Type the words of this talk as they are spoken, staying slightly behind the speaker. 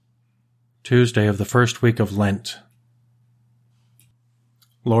Tuesday of the first week of Lent.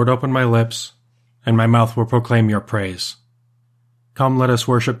 Lord, open my lips, and my mouth will proclaim your praise. Come, let us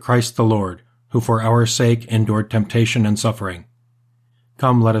worship Christ the Lord, who for our sake endured temptation and suffering.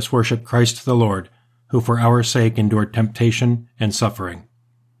 Come, let us worship Christ the Lord, who for our sake endured temptation and suffering.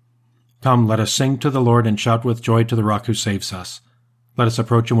 Come, let us sing to the Lord and shout with joy to the rock who saves us. Let us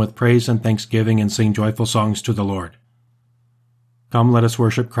approach him with praise and thanksgiving and sing joyful songs to the Lord. Come, let us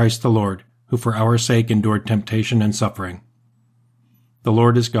worship Christ the Lord, who for our sake endured temptation and suffering. The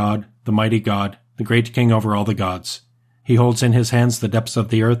Lord is God, the mighty God, the great King over all the gods. He holds in his hands the depths of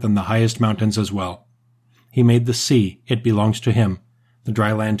the earth and the highest mountains as well. He made the sea, it belongs to him, the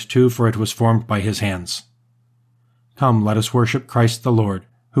dry land too, for it was formed by his hands. Come, let us worship Christ the Lord,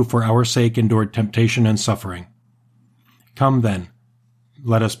 who for our sake endured temptation and suffering. Come then,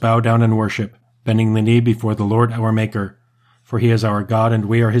 let us bow down and worship, bending the knee before the Lord our Maker, for he is our God and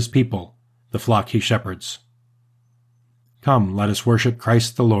we are his people, the flock he shepherds. Come, let us worship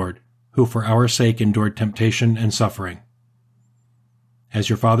Christ the Lord, who for our sake endured temptation and suffering. As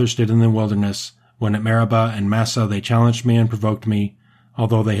your fathers did in the wilderness, when at Meribah and Massah they challenged me and provoked me,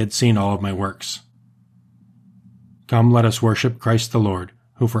 although they had seen all of my works. Come, let us worship Christ the Lord,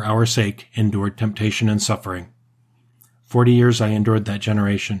 who for our sake endured temptation and suffering. 40 years I endured that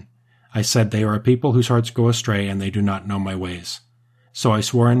generation. I said, they are a people whose hearts go astray, and they do not know my ways. So I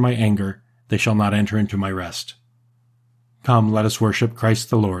swore in my anger, they shall not enter into my rest. Come, let us worship Christ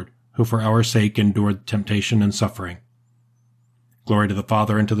the Lord, who for our sake endured temptation and suffering. Glory to the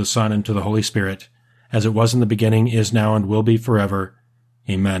Father, and to the Son, and to the Holy Spirit, as it was in the beginning, is now, and will be forever.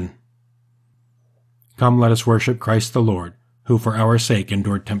 Amen. Come, let us worship Christ the Lord, who for our sake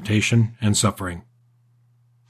endured temptation and suffering.